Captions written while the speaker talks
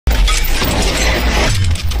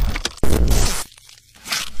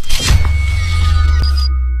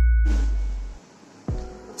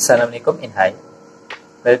Assalamualaikum and hi.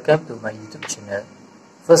 Welcome to my YouTube channel.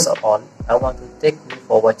 First of all, I want to thank you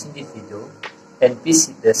for watching this video and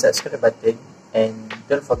please hit the subscribe button and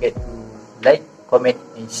don't forget to like, comment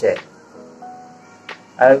and share.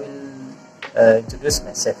 I will introduce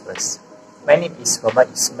myself first. My name is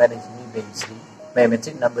Muhammad Ismail Najimi Benjli. My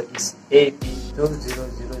metric number is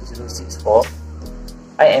AP200064.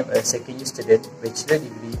 I am a second year student, bachelor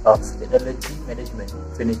degree of Technology Management,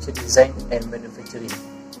 Furniture Design and Manufacturing.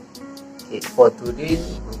 Okay, for today's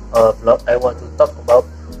vlog, I want to talk about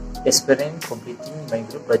experience completing my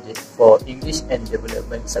group project for English and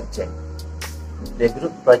Development subject. The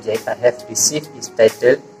group project I have received is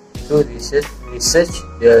titled to research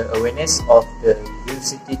the awareness of the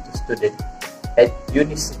university to students at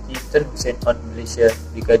University Tun Hussein on Malaysia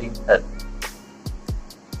regarding health.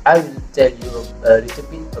 I will tell you a little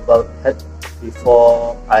bit about health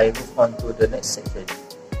before I move on to the next section.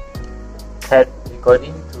 Health,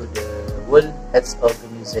 according to the World Health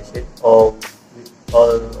Organization, or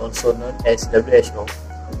also known as WHO,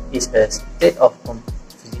 is a state of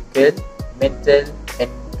physical, mental, and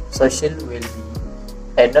social well-being,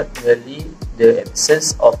 and not merely the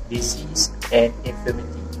absence of disease and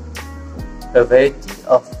infirmity. A variety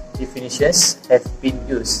of definitions have been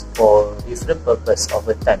used for different purposes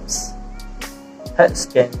over times. Health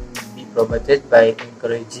can be promoted by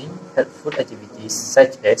encouraging healthful activities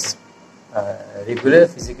such as regular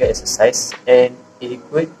physical exercise and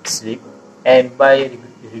adequate sleep, and by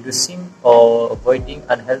reducing or avoiding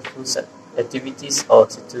unhealthful activities or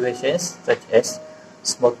situations such as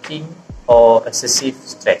smoking or excessive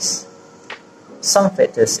stress. Some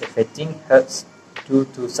factors affecting health due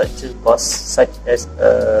to such causes, such as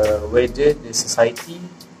whether the society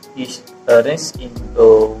is arranged in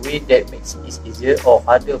a way that makes it easier or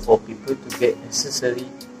harder for people to get necessary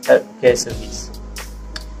healthcare service.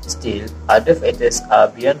 Still, other factors are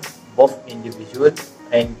beyond both individual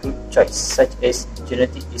and group choice, such as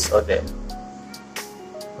genetic disorder.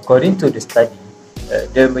 According to the study,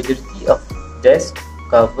 the majority of deaths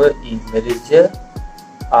covered in Malaysia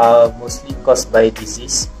are mostly caused by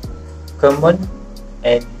disease. Common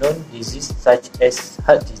and non-disease such as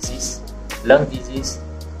heart disease, lung disease,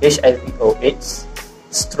 HIV or AIDS,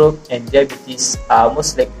 stroke and diabetes are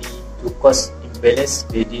most likely to cause imbalance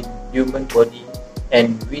within human body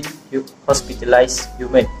and will hospitalize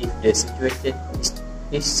human if the situation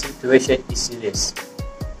is serious.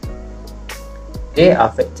 There are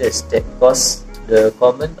factors that cause the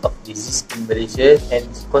common of disease in Malaysia, and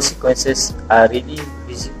consequences are really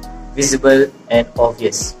visible and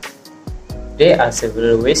obvious. There are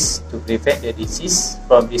several ways to prevent the disease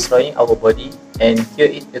from destroying our body and cure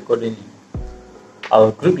it accordingly.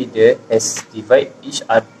 Our group leader has divided each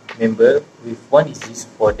member with one disease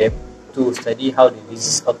for them to study how the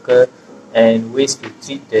disease occurs and ways to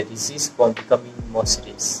treat the disease from becoming more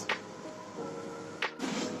serious.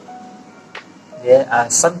 There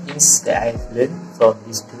are some things that I have learned from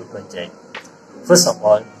this group project. First of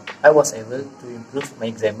all, I was able to improve my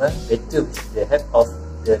grammar better with the help of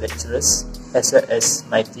the lecturers as well as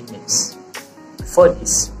my teammates. Before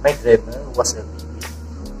this, my grammar was a bit weak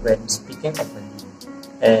when speaking openly,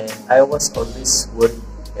 and I was always worried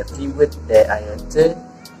every word that I uttered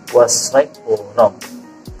was right or wrong.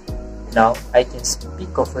 Now, I can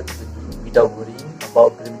speak comfortably without worrying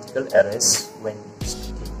about grammatical errors when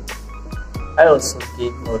speaking. I also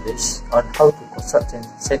gained knowledge on how to construct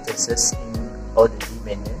sentences in an orderly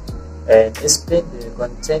manner and explain the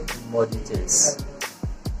content in more details.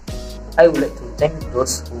 I would like to thank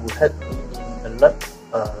those who helped me in a lot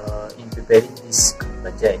in preparing this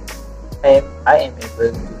project. I am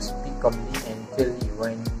able to speak calmly and clearly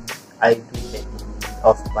when I do any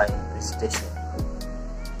of my presentation.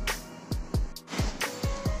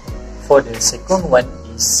 For the second one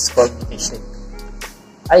is communication.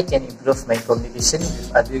 I can improve my communication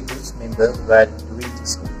with other group members while doing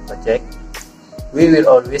this project. We will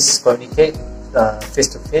always communicate face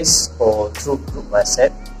to face or through group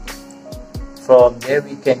WhatsApp. From there,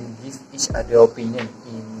 we can give each other opinion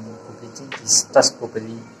in completing this task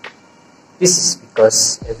properly. This is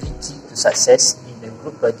because every key to success in a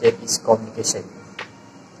group project is communication.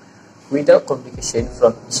 Without communication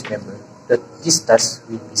from each member, this task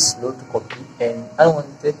will be slow to complete and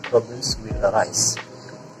unwanted problems will arise.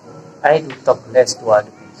 I do talk less to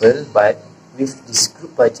other people, but with this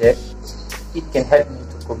group project, it can help me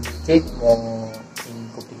to communicate more in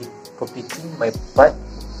completing my part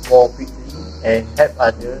more quickly and help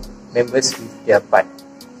other members with their part.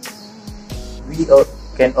 We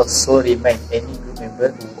can also remind any group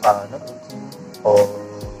member who are not working or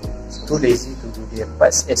too lazy to do their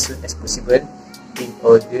parts as soon as possible in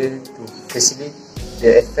order to facilitate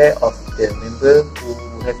the affair of the member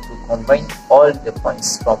who have to combine all the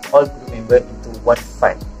points from all group members into one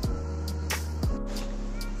file.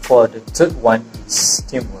 For the third one is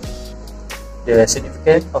teamwork. The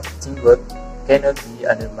significance of teamwork cannot be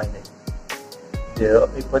undermined. The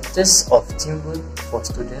importance of teamwork for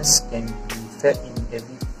students can be felt in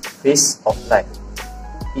every phase of life.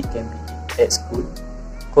 It can be at school,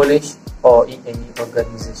 college, or in any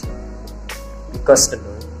organization. Because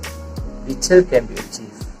alone, little can be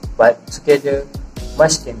achieved, but together,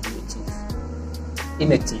 much can be achieved.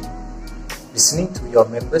 In a team, listening to your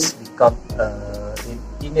members becomes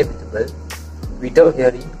inevitable. Without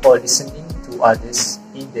hearing or listening to others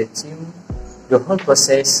in the team, the whole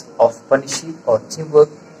process of partnership or teamwork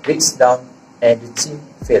breaks down and the team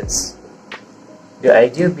fails. The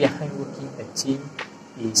idea behind working a team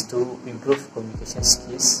is to improve communication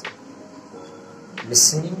skills.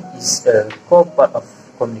 Listening is a core part of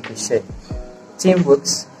communication. Teamwork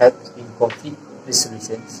helps in conflict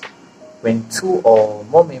resolutions. When two or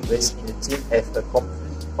more members in a team have a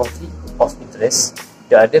conflict of interest,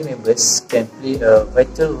 the other members can play a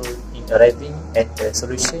vital role in arriving at a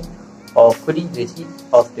solution or cooling the heat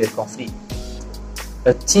of the conflict.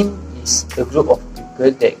 A team is a group of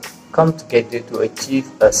people that come together to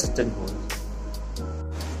achieve a certain goal.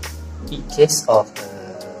 In case of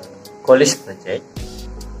a college project,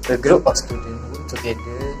 a group of students work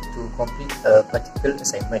together to complete a particular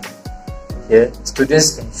assignment. Here,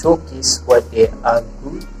 students can showcase what they are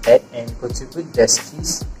good at and contribute their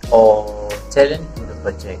skills or talent to the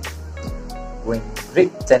project. When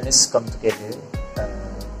great talents come together,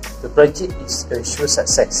 the project is a sure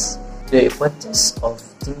success. The importance of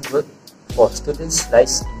teamwork for students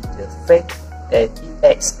lies in the fact that it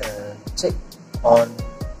acts a check on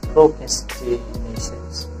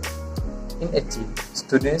procrastinations. In a team,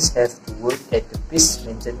 students have to work at the pace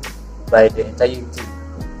maintained by the entire team.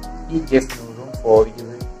 It gives no room for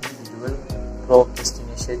individual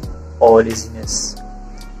procrastination or laziness.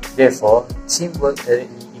 Therefore, teamwork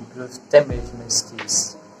directly improves time management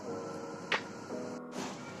skills.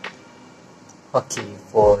 Okay,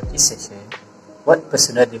 for this session, what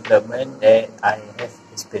personal development that I have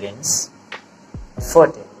experienced? For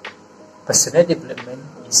that, personal development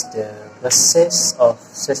is the process of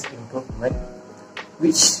self-improvement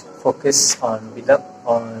which focuses on build up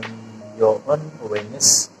on your own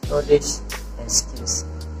awareness, knowledge, and skills,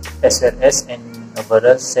 as well as an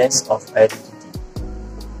overall sense of identity.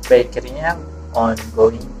 By carrying out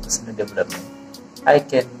ongoing personal development, I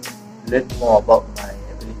can learn more about my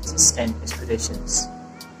abilities and aspirations.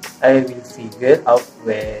 I will figure out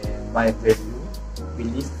where my value,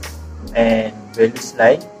 belief, and values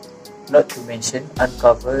lie, not to mention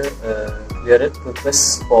uncover a clearer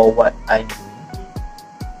purpose for what I'm doing,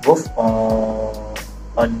 both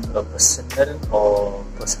on a personal or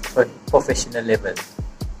professional level.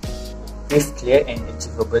 With clear and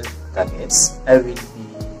achievable targets, I will be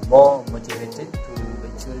more motivated to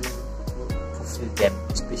actually fulfill them,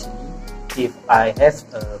 especially if I have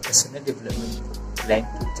a personal development plan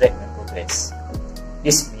to track my progress.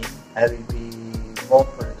 This means I will be more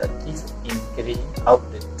productive in carrying out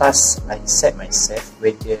the tasks I set myself,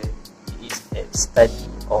 whether it is at study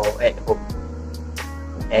or at home,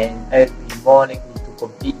 and I will be more likely to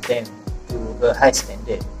complete them to a high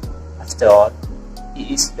standard. After all,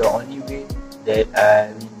 it is the only way that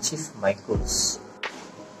I will achieve my goals.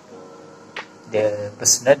 The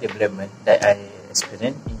personal development that I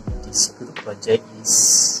experienced in this group project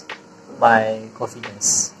is my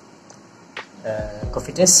confidence.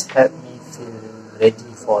 Confidence helped me feel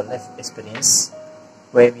ready for life experience.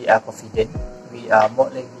 When we are confident, we are more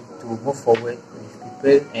likely to move forward with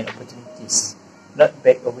people and opportunities, not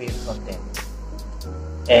back away from them.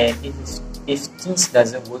 And if things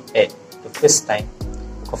doesn't work at the first time,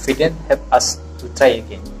 confidence helps us to try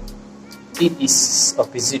again. It is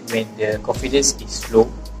opposite when the confidence is low.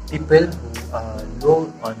 People who are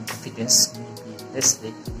low on confidence may be less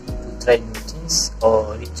likely to try new things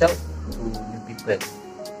or reach out to new people.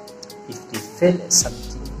 If they fail at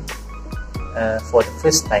something for the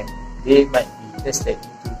first time, they might be less likely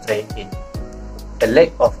to try again. A lack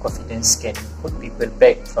of confidence can hold people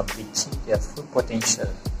back from reaching their full potential.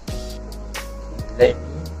 Like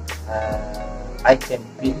me, I can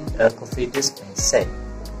build a confidence mindset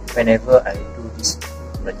whenever I do this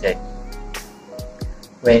project.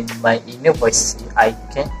 When my inner voice says I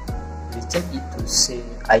can, return it to say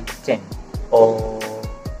I can, or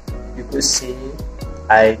you could say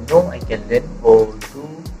I know I can learn or do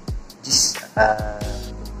this.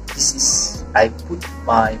 This is I put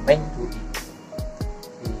my mind to it.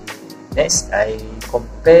 Next, I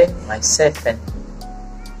compare myself and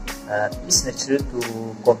It's natural to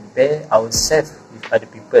compare ourselves with other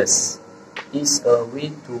people's. It's a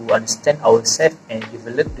way to understand ourselves and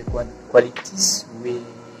develop the qualities we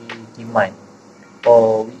demand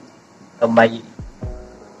or we admire.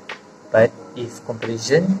 But if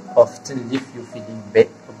comparison often leaves you feeling bad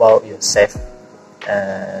about yourself,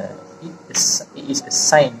 it is a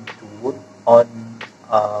sign to work on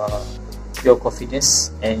your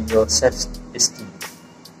confidence and your self-esteem.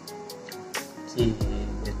 Okay,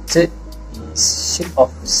 the third is shape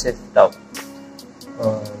of self-doubt.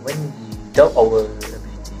 When we doubt our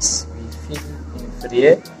abilities, we feel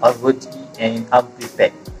inferior, unworthy, and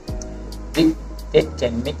unprepared. That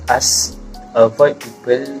can make us avoid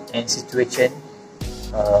people and situations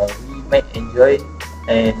we might enjoy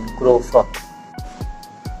and grow from.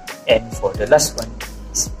 And for the last one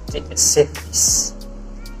is take a safe risk.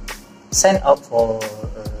 Sign up for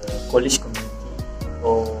a college community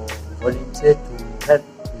or volunteer to help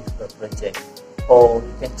with a project, or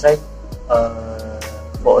you can try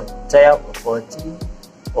for a tryout for a team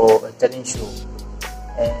or a talent show.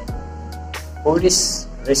 And always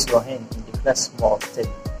raise your hand in the class more often.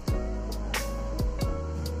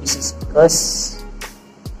 This is because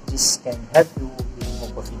this can help you build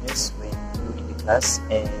more confidence when you're in the class,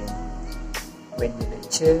 and when the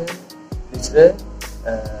lecturer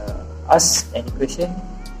asks any question,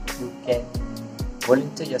 you can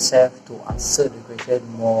volunteer yourself to answer the question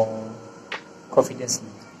more confidently.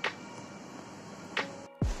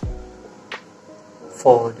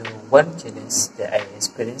 For the one challenge that I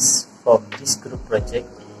experienced from this group project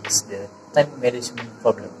is the time management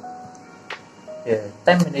problem. The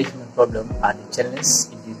time management problem are the challenges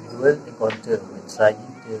individuals encounter when trying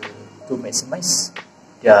to maximize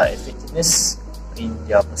their effectiveness in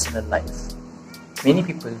their personal life. Many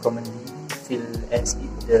people commonly feel as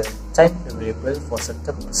if the time available for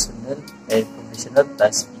certain personal and professional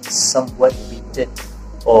tasks is somewhat limited,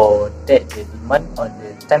 or that the demand on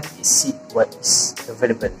the time exceeds what is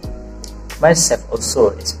available. Myself also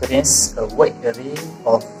experienced a wide array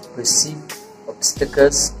of perceived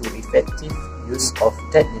obstacles to effective use of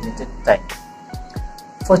that limited time.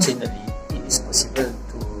 Fortunately, it is possible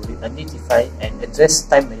to identify and address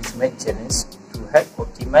time management challenges to help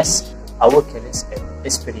optimize our careers and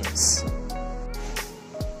experience.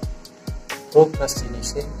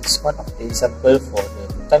 Procrastination is one of the examples for the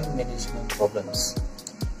time management problems.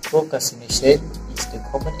 Procrastination is the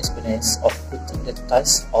common experience of putting the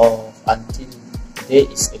task off until there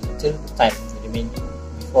is a little time remaining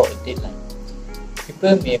before a deadline.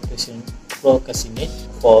 People may procrastinate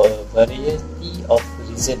for a variety of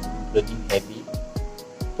reasons, including habit,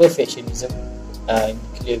 perfectionism,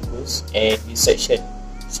 unclear goals, and distraction,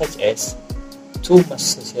 such as too much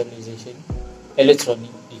socialization,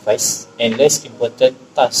 electronic device, and less important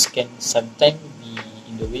tasks can sometimes be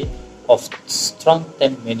in the way of strong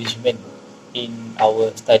time management in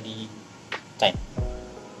our study time.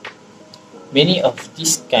 Many of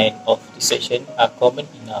these kind of distractions are common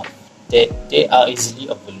enough that they are easily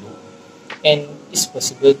overlooked, and it's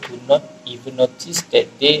possible to not even notice that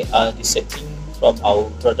they are distracting from our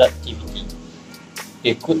productivity.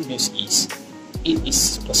 The good news is, it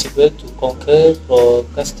is possible to conquer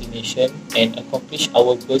procrastination and accomplish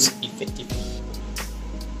our goals effectively.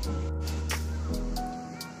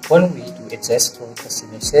 One way to address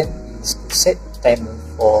procrastination is to set a timer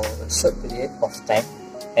for a short period of time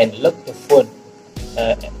and lock the phone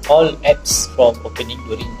and all apps from opening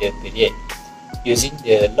during the period. Using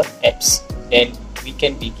the lock apps, then we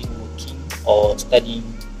can begin working or studying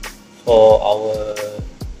for our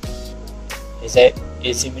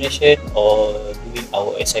examination or doing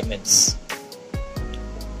our assignments.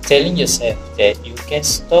 Telling yourself that you can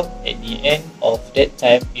stop at the end of that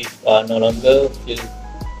time if you no longer feel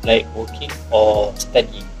like working or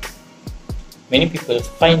studying. Many people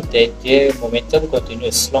find that their momentum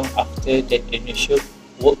continues long after that initial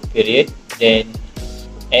work period, and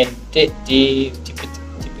that they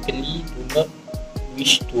typically do not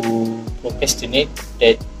wish to procrastinate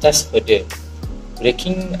that task further.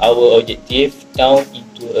 Breaking our objective down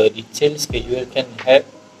into a detailed schedule can help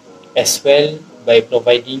as well by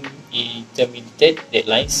providing intermediate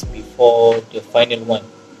deadlines before the final one.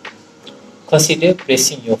 Consider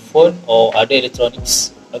placing your phone or other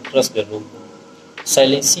electronics across the room,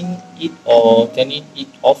 silencing it or turning it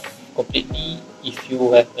off completely if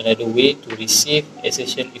you have another way to receive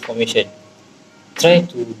essential information. Try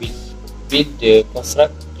to build the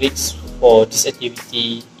construct breaks for this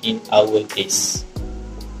activity in our case.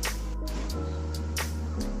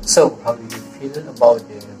 So, how do you feel about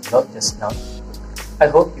the vlog just now? I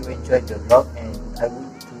hope you enjoyed the vlog, and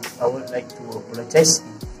I would like to apologize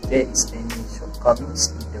if there is any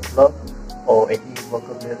shortcomings in the vlog or any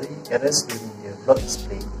vocabulary errors during the vlog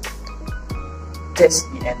display. That's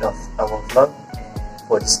the end of our vlog and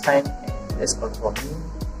for this time, and that's all from me.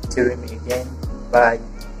 Till we meet again. Bye.